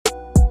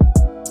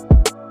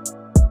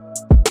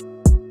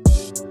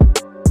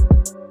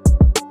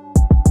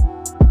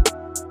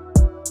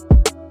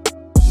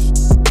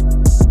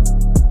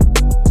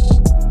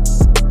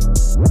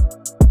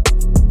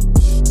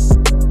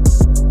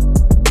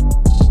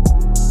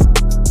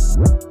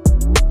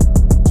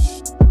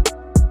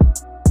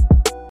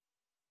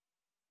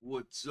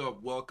What's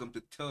up? Welcome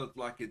to Tell It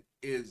Like It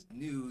Is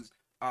News.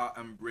 I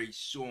am Ray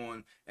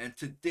Sean, and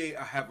today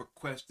I have a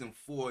question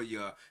for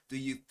you. Do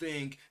you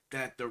think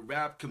that the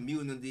rap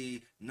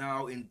community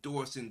now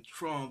endorsing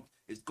Trump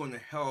is going to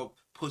help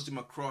push him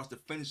across the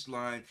finish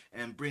line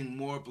and bring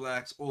more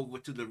blacks over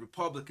to the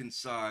Republican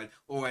side,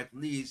 or at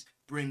least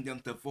bring them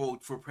to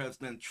vote for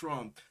President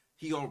Trump?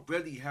 He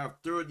already have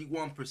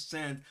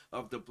 31%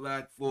 of the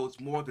black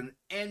votes, more than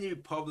any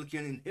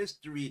Republican in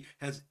history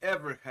has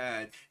ever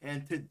had.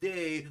 And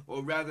today,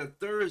 or rather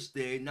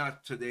Thursday,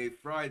 not today,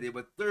 Friday,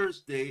 but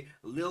Thursday,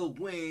 Lil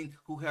Wayne,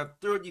 who have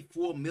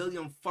 34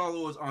 million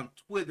followers on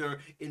Twitter,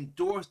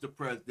 endorsed the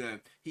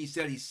president. He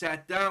said he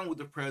sat down with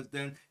the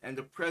president, and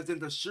the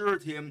president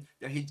assured him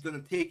that he's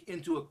going to take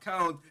into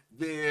account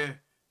their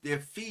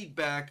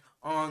feedback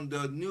on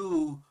the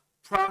new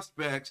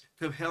prospects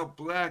to help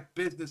black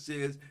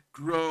businesses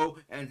grow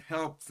and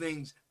help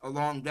things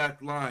along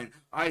that line.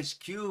 Ice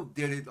Cube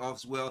did it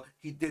as well.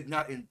 He did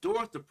not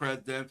endorse the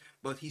president,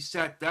 but he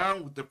sat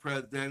down with the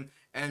president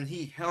and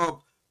he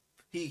helped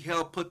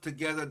put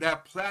together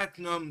that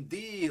platinum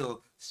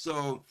deal.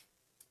 So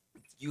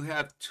you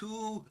have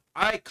two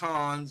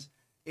icons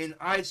in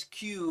Ice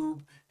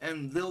Cube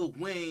and Lil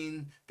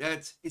Wayne.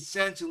 That's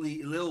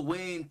essentially Lil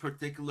Wayne in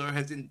particular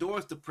has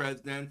endorsed the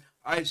president.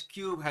 Ice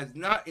Cube has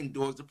not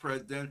endorsed the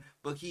president,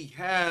 but he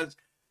has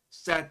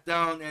sat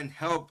down and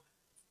helped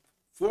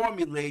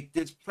formulate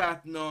this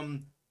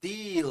platinum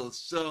deal.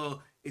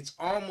 So it's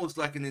almost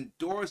like an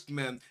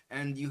endorsement,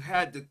 and you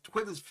had the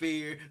Twitter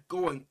sphere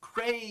going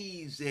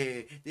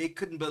crazy. They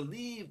couldn't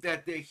believe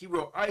that their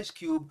hero Ice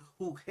Cube,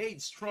 who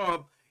hates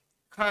Trump,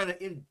 kind of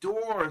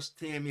endorsed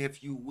him,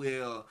 if you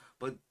will.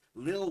 But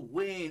Lil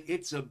Wayne,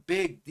 it's a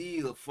big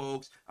deal,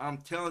 folks. I'm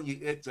telling you,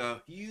 it's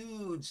a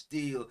huge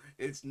deal.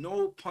 It's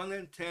no pun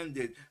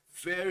intended.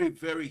 Very,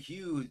 very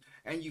huge.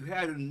 And you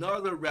had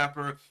another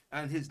rapper,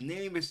 and his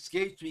name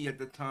escaped me at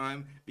the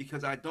time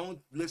because I don't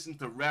listen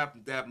to rap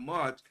that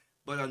much.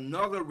 But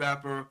another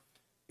rapper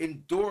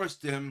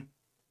endorsed him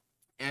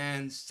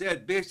and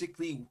said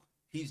basically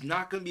he's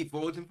not going to be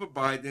voting for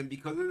Biden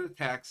because of the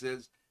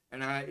taxes.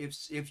 And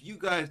if you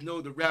guys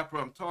know the rapper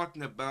I'm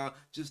talking about,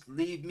 just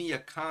leave me a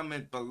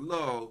comment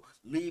below.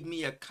 Leave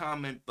me a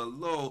comment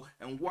below.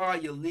 And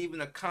while you're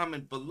leaving a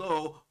comment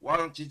below, why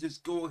don't you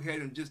just go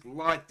ahead and just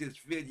like this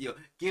video?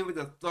 Give it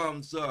a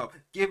thumbs up.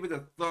 Give it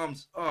a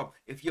thumbs up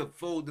if you're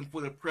voting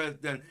for the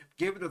president.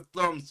 Give it a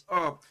thumbs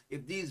up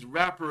if these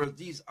rappers,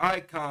 these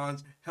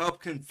icons,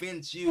 help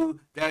convince you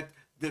that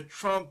the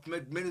Trump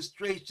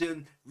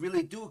administration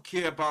really do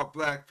care about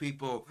black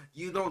people.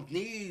 You don't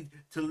need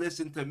to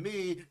listen to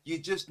me. You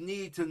just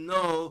need to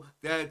know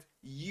that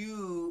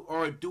you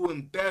are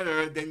doing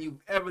better than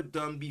you've ever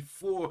done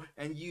before,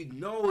 and you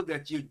know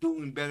that you're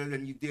doing better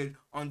than you did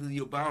under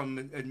the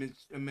Obama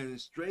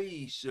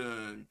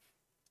administration.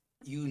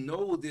 You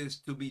know this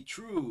to be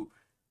true.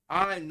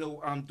 I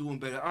know I'm doing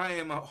better. I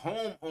am a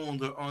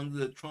homeowner under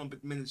the Trump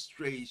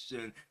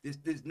administration. This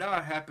did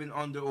not happen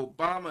under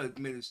Obama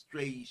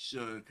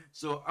administration.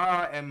 So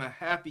I am a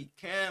happy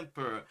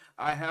camper.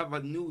 I have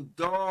a new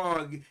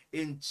dog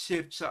in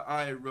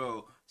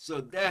Chipchairo.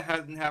 So that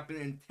hasn't happened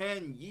in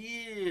 10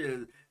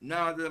 years.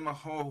 Now that I'm a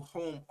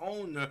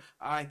homeowner,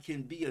 I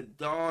can be a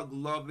dog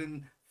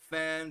loving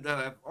fan that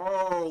I've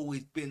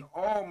always been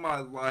all my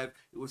life.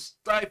 It was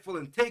stifled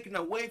and taken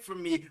away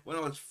from me when I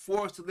was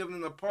forced to live in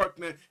an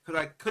apartment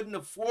because I couldn't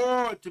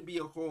afford to be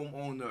a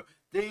homeowner.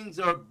 Things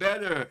are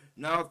better.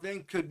 Now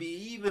things could be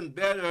even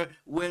better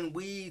when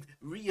we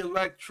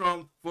re-elect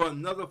Trump for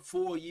another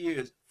 4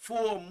 years.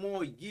 4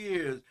 more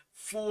years.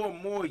 4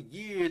 more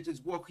years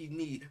is what we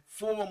need.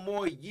 4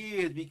 more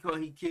years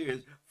because he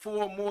cares.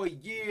 4 more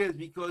years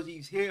because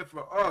he's here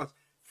for us.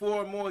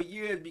 4 more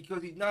years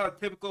because he's not a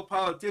typical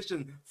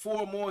politician.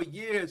 4 more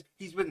years,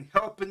 he's been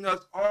helping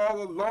us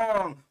all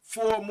along.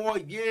 4 more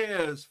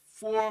years.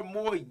 4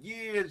 more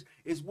years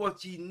is what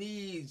he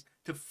needs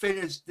to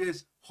finish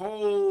this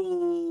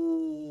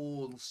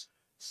whole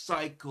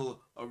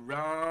cycle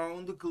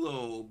around the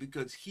globe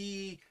because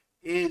he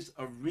is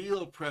a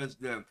real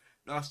president.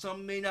 Now,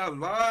 some may not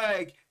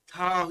like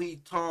how he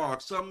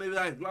talks. Some may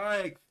not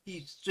like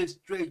his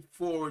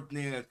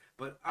straightforwardness,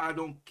 but I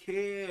don't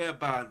care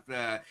about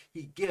that.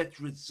 He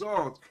gets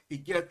results. He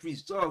gets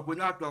results. We're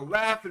not the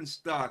laughing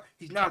stock.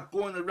 He's not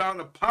going around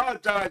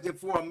apologizing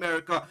for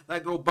America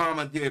like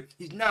Obama did.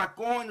 He's not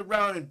going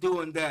around and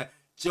doing that.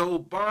 Joe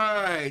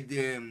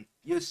Biden,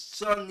 your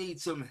son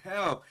needs some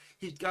help.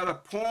 He's got a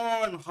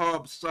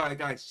Pornhub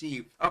site, I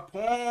see. A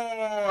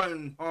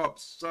Pornhub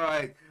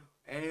site.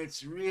 And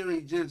it's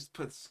really just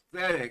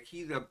pathetic.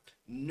 He's a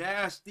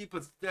nasty,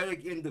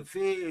 pathetic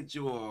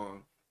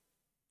individual.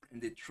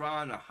 And they're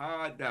trying to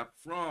hide that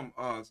from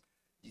us.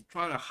 You're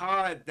trying to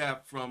hide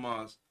that from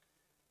us.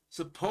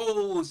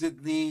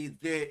 supposedly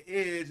there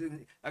is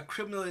a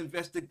criminal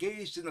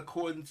investigation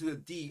according to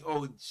the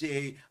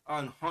DOJ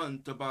on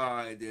Hunter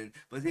Biden.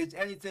 But is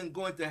anything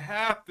going to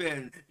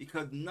happen?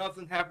 Because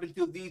nothing happened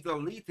to these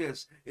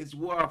elitists. It's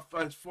what,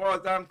 as far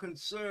as I'm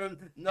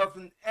concerned,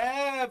 nothing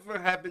ever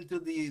happened to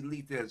the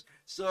elitists.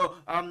 So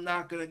I'm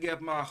not going to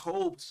get my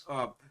hopes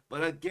up.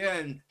 But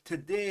again,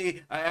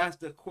 today I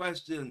asked the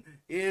question,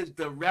 is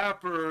the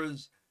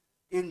rappers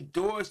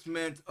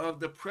endorsement of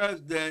the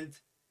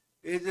president,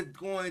 is it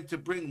going to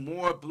bring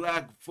more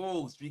black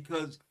votes?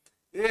 Because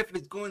if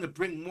it's going to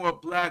bring more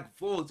black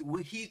votes,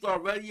 he's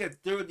already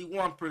at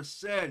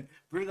 31%.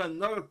 Bring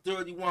another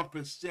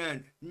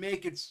 31%.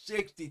 Make it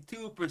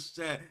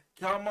 62%.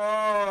 Come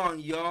on,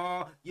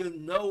 y'all. You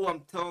know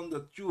I'm telling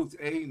the truth.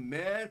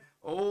 Amen.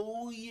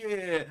 Oh,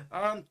 yeah.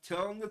 I'm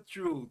telling the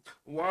truth.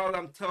 While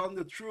I'm telling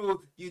the truth,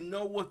 you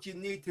know what you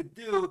need to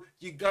do.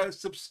 You got to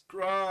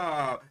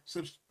subscribe.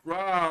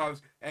 Subscribe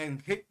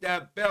and hit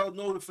that bell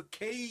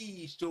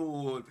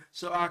notification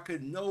so I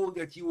can know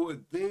that you were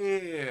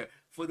there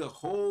for the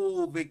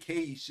whole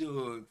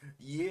vacation.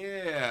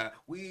 Yeah,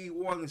 we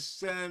want to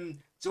send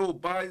Joe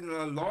Biden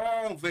a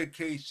long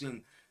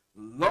vacation,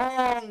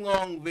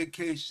 long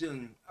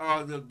vacation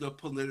out of the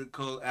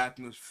political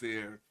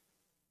atmosphere.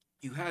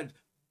 You had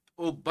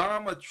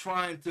Obama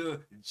trying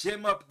to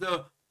gem up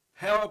the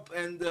help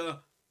and the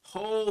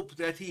hope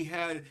that he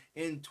had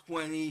in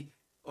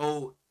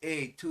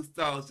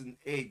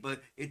 2008,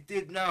 but it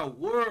did not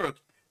work.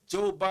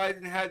 Joe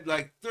Biden had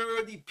like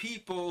 30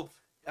 people,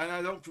 and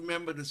I don't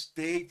remember the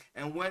state.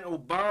 And when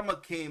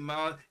Obama came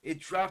out, it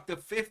dropped to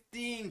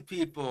 15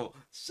 people.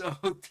 So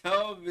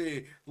tell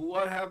me,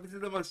 what happened to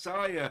the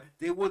Messiah?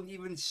 They wouldn't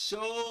even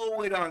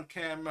show it on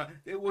camera.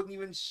 They wouldn't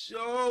even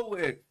show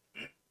it.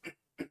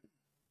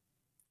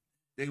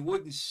 They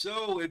wouldn't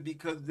show it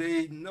because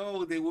they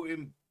know they were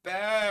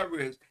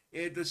embarrassed.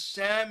 And the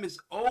sham is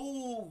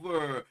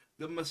over.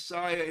 The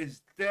Messiah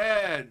is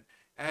dead.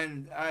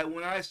 And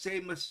when I say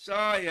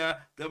Messiah,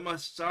 the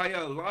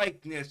Messiah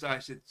likeness, I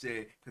should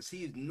say, because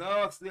he's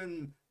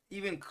nothing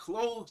even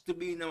close to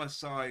being the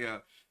Messiah.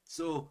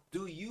 So,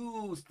 do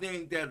you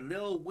think that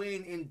Lil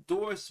Wayne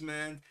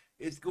endorsement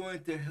is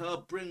going to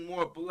help bring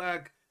more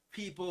black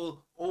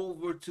people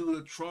over to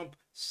the Trump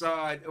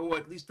side, or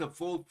at least to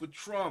vote for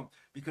Trump?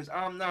 Because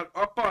I'm not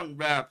up on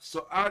rap,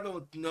 so I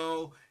don't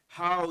know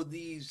how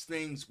these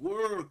things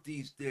work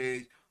these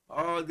days.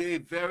 Are they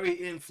very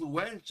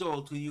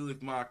influential to you? Is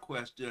my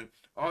question.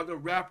 Are the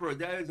rapper,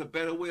 that is a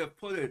better way of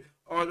putting it,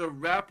 are the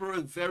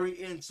rappers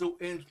very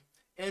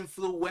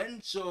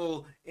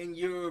influential in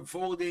your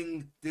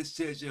voting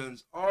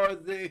decisions? Are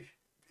they,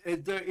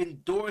 is their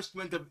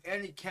endorsement of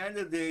any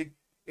candidate,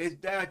 is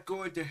that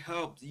going to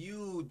help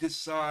you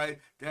decide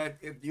that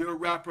if your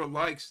rapper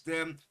likes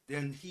them,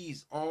 then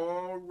he's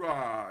all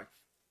right?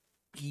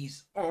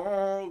 He's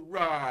all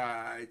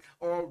right,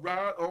 all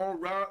right, all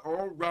right,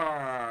 all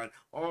right,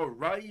 all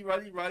righty,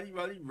 righty, righty,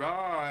 righty,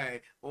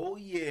 right. Oh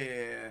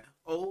yeah,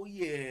 oh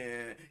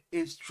yeah.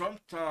 It's Trump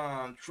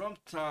time,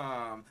 Trump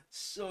time.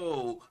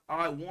 So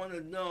I want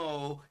to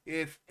know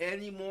if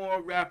any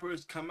more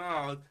rappers come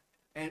out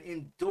and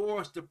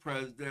endorse the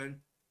president.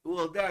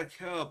 Will that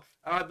help?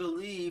 I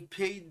believe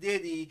P.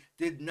 Diddy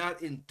did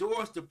not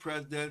endorse the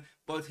president,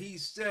 but he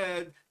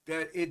said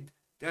that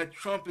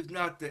Trump is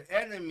not the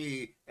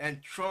enemy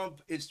and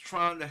Trump is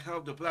trying to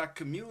help the black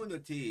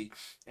community.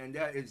 And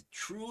that is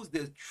true.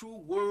 The true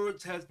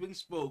words has been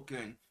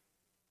spoken.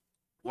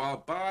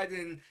 While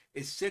Biden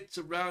sits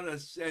around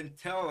us and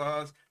tell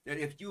us that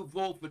if you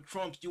vote for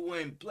Trump, you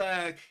ain't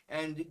black,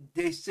 and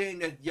they saying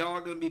that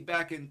y'all gonna be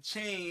back in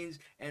chains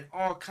and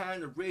all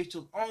kind of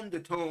racial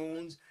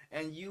undertones,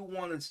 and you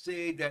want to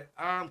say that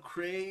I'm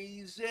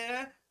crazy?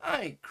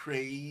 I ain't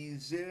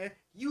crazy.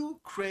 You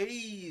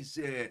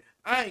crazy.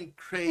 I ain't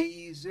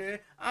crazy.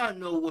 I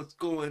know what's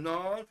going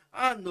on.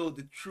 I know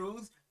the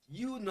truth.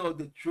 You know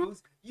the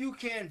truth. You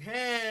can't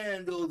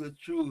handle the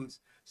truth.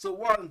 So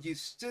why don't you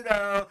sit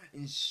down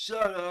and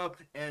shut up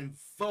and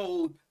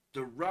vote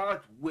the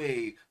right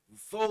way?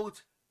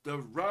 Vote the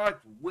right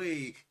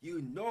way.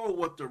 You know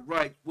what the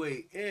right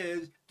way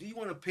is. Do you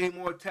want to pay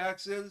more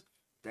taxes?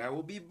 That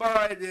will be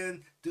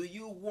Biden. Do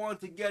you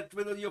want to get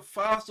rid of your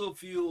fossil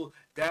fuel?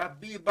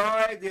 That be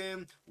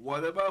Biden.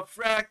 What about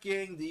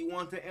fracking? Do you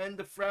want to end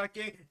the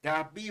fracking?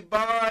 That be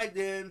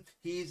Biden.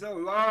 He's a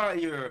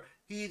liar.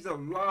 He's a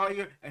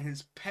liar and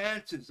his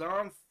pants is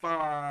on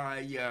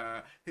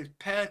fire. His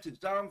pants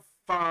is on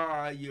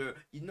fire.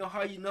 You know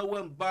how you know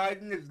when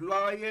Biden is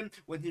lying?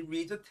 When he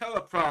reads a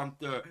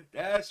teleprompter.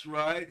 That's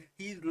right.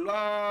 He's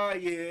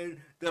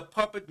lying. The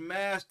puppet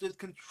master's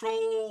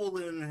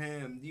controlling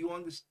him. Do you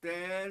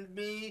understand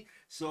me?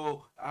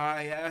 So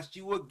I ask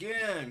you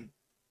again.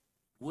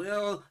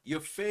 Will your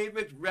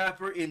favorite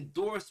rapper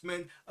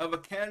endorsement of a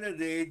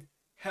candidate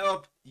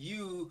help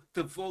you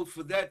to vote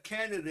for that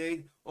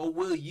candidate, or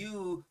will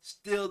you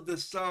still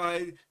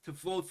decide to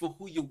vote for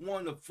who you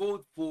want to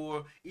vote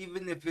for,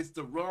 even if it's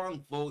the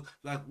wrong vote?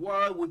 Like,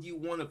 why would you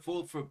want to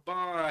vote for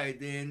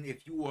Biden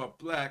if you are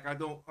black? I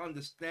don't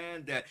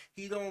understand that.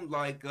 He don't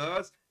like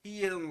us.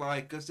 He didn't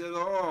like us at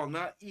all,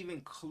 not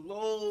even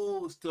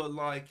close to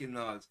liking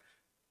us.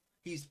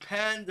 He's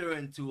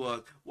pandering to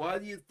us. Why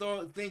do you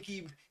think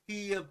he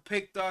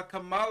picked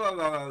Kamala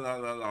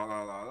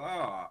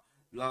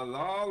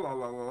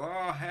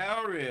la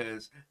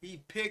Harris? He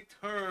picked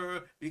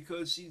her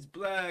because she's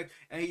black,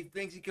 and he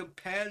thinks he can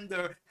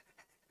pander,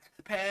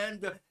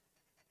 pander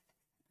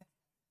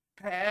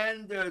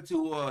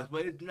to us,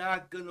 but it's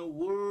not gonna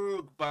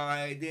work,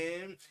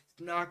 Biden. It's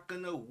not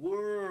gonna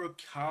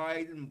work,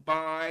 hiding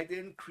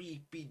Biden,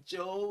 creepy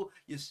Joe.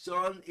 Your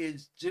son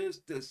is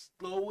just as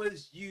slow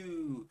as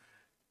you.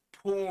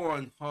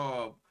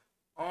 Pornhub,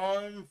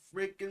 on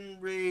freaking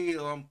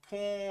real, on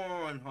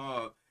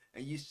Pornhub.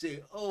 And you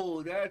say,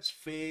 oh, that's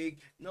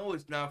fake. No,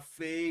 it's not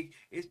fake.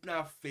 It's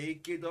not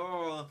fake at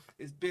all.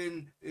 It's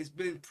been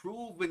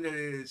proven that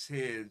it is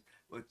his.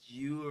 But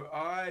your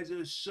eyes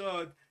are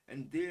shut,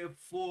 and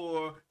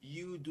therefore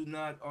you do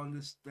not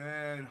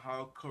understand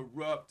how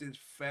corrupt his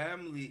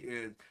family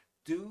is.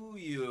 Do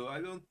you?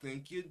 I don't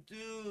think you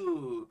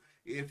do.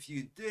 If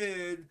you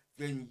did,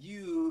 then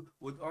you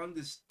would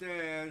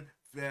understand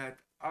that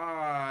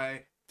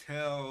I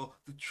tell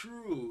the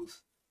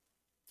truth.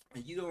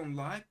 And you don't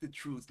like the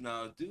truth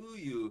now, do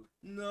you?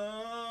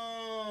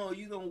 No,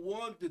 you don't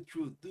want the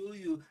truth, do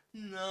you?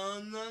 No,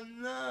 no,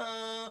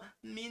 no.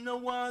 Me no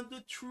want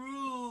the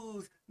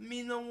truth.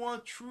 Me no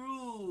want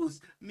truth.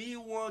 Me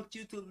want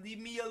you to leave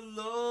me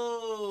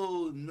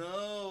alone.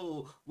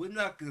 No, we're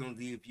not gonna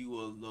leave you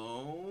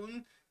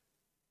alone.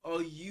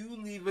 Are you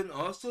leaving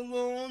us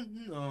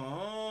alone?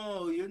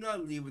 No, you're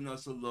not leaving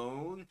us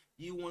alone.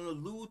 You want to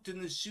loot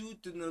and the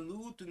shoot and the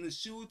loot and the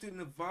shoot and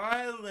the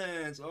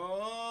violence.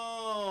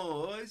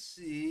 Oh, I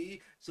see.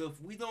 So if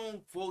we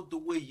don't vote the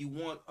way you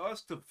want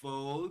us to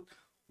vote,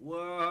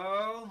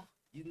 well,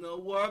 you know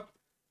what?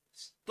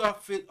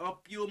 Stuff it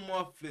up your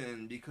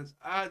muffin because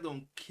I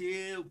don't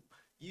care.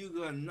 You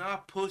gonna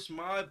not push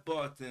my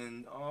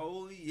button.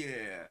 Oh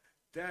yeah.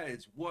 That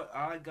is what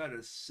I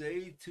gotta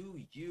say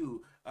to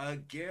you.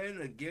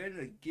 Again, again,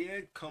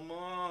 again. Come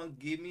on,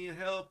 give me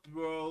help,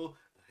 bro.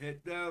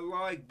 Hit that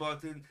like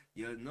button.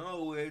 You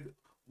know it.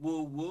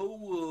 Woo, woo,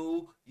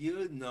 woo.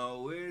 You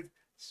know it.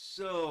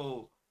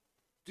 So,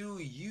 do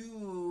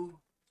you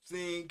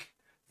think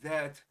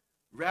that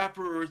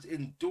rappers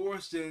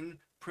endorsing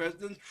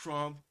President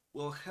Trump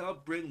will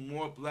help bring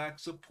more black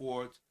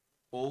support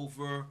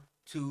over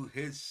to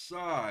his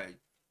side?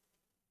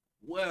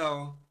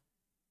 Well,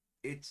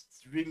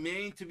 it's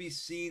remained to be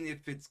seen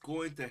if it's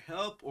going to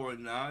help or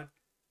not.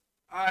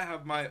 I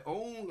have my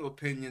own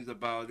opinions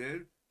about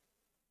it.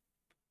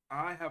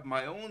 I have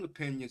my own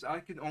opinions. I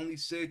can only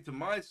say to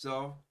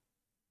myself,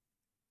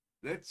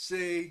 let's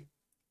say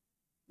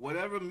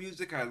whatever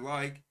music I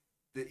like,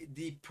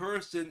 the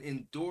person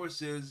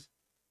endorses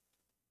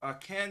a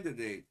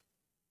candidate.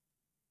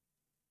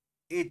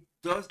 It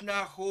does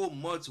not hold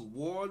much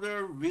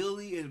water,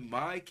 really, in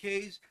my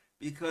case,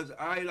 because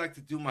I like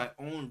to do my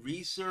own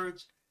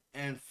research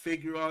and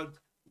figure out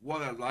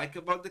what I like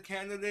about the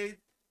candidate.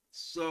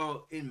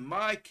 So, in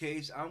my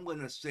case, I'm going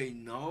to say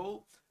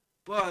no.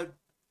 But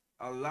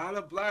a lot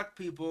of black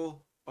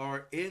people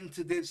are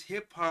into this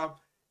hip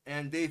hop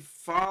and they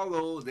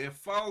follow their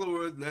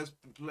followers.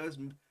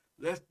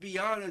 Let's be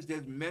honest.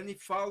 There's many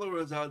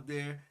followers out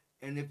there,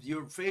 and if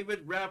your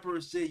favorite rapper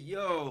say,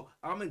 "Yo,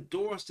 I'm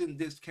endorsing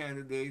this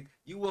candidate,"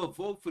 you will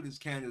vote for this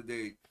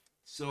candidate.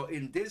 So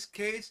in this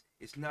case,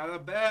 it's not a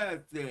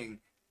bad thing.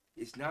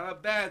 It's not a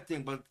bad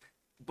thing,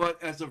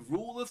 but as a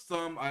rule of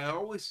thumb, I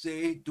always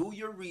say do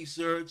your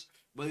research.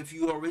 But if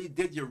you already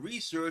did your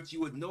research,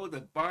 you would know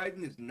that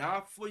Biden is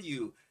not for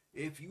you.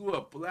 If you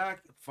are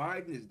black,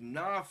 Biden is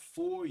not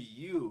for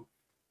you.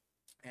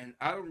 And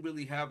I don't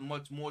really have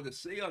much more to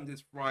say on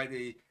this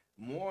Friday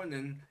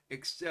morning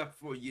except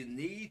for you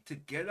need to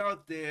get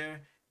out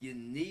there. You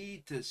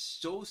need to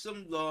show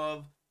some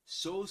love,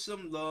 show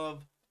some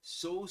love,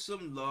 show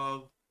some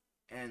love,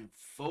 and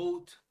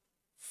vote,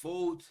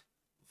 vote,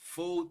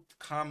 vote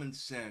common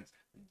sense.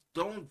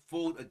 Don't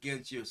vote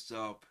against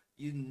yourself.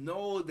 You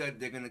know that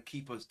they're going to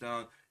keep us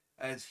down.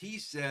 As he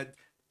said,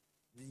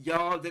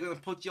 y'all, they're gonna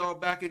put y'all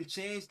back in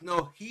chains.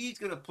 No, he's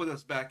gonna put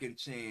us back in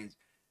chains.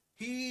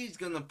 He's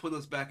gonna put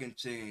us back in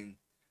chains.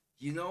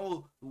 You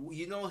know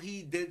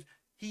he did.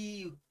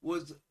 He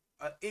was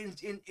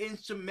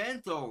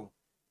instrumental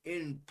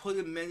in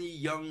putting many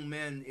young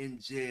men in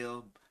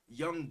jail,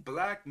 young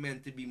black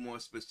men to be more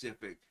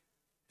specific.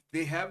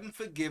 They haven't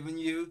forgiven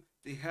you.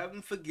 They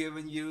haven't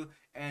forgiven you.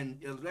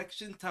 And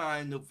election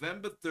time,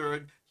 November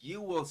 3rd,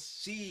 you will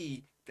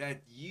see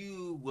that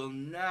you will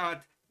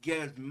not get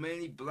as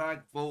many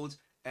black votes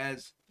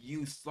as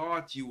you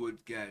thought you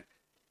would get.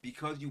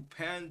 because you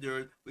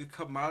pandered with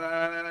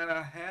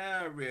Kamala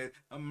Harris.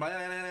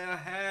 Kamala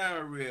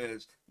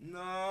Harris.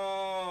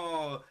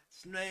 No,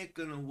 it's not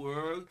gonna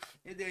work.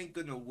 It ain't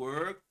gonna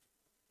work.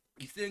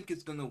 You think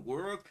it's gonna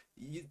work?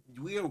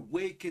 We're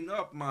waking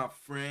up, my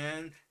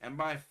friend. And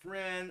by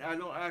friend, I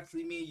don't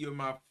actually mean you're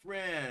my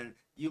friend.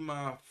 You're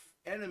my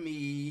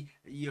enemy.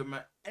 You're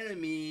my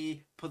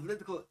enemy.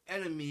 Political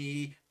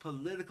enemy.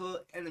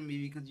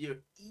 Because your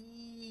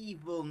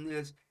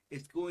evilness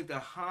is going to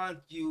haunt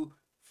you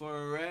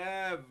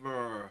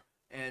forever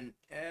and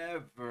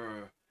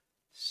ever.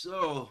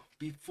 So,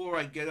 before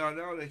I get on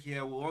out of here,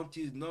 I want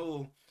you to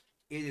know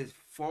it is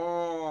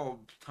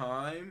fall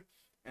time,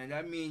 and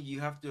that means you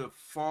have to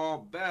fall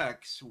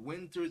back.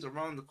 Winter's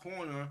around the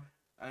corner,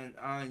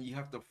 and you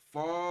have to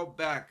fall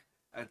back.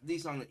 At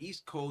least on the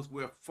East Coast,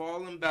 we're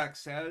falling back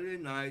Saturday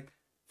night.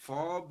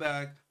 Fall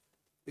back.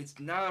 It's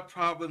not a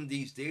problem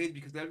these days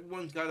because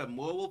everyone's got a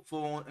mobile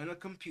phone and a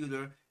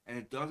computer, and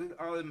it does it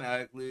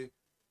automatically.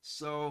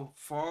 So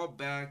fall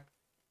back.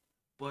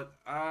 But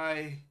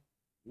I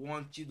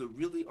want you to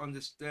really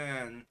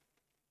understand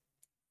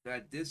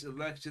that this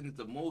election is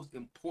the most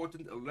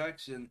important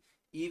election,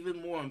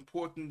 even more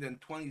important than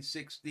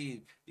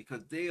 2016,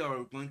 because they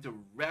are going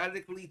to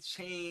radically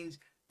change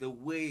the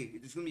way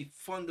it's going to be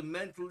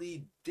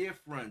fundamentally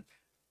different.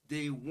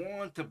 They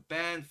want to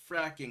ban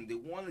fracking. They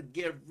want to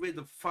get rid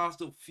of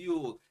fossil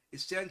fuel.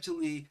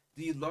 Essentially,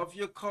 do you love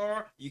your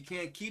car? You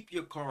can't keep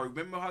your car.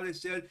 Remember how they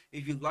said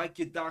if you like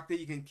your doctor,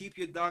 you can keep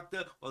your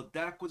doctor? Well,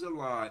 that was a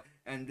lie.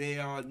 And they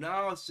are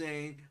now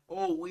saying,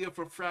 oh, we are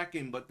for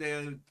fracking, but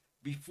they're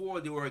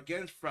before they were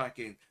against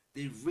fracking.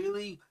 They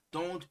really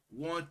don't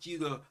want you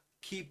to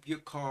keep your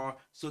car,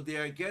 so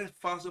they're against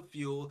fossil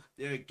fuel,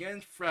 they're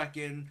against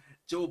fracking.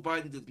 Joe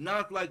Biden does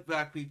not like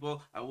black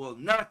people. I will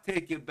not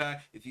take it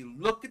back. If you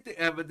look at the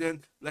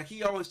evidence, like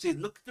he always says,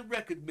 look at the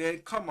record, man.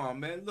 Come on,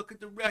 man. Look at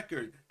the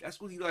record.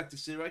 That's what he likes to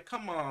say, right?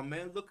 Come on,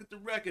 man. Look at the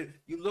record.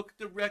 You look at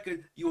the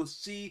record, you will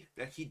see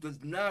that he does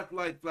not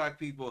like black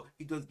people.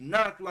 He does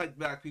not like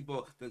black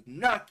people. Does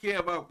not care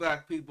about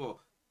black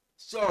people.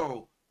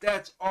 So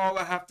that's all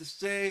I have to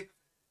say.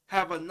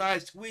 Have a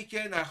nice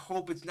weekend. I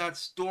hope it's not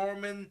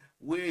storming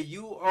where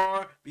you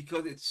are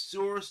because it's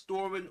sure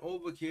storming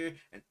over here.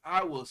 And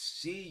I will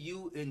see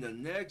you in the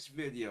next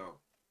video.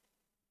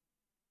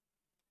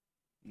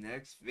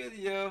 Next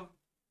video.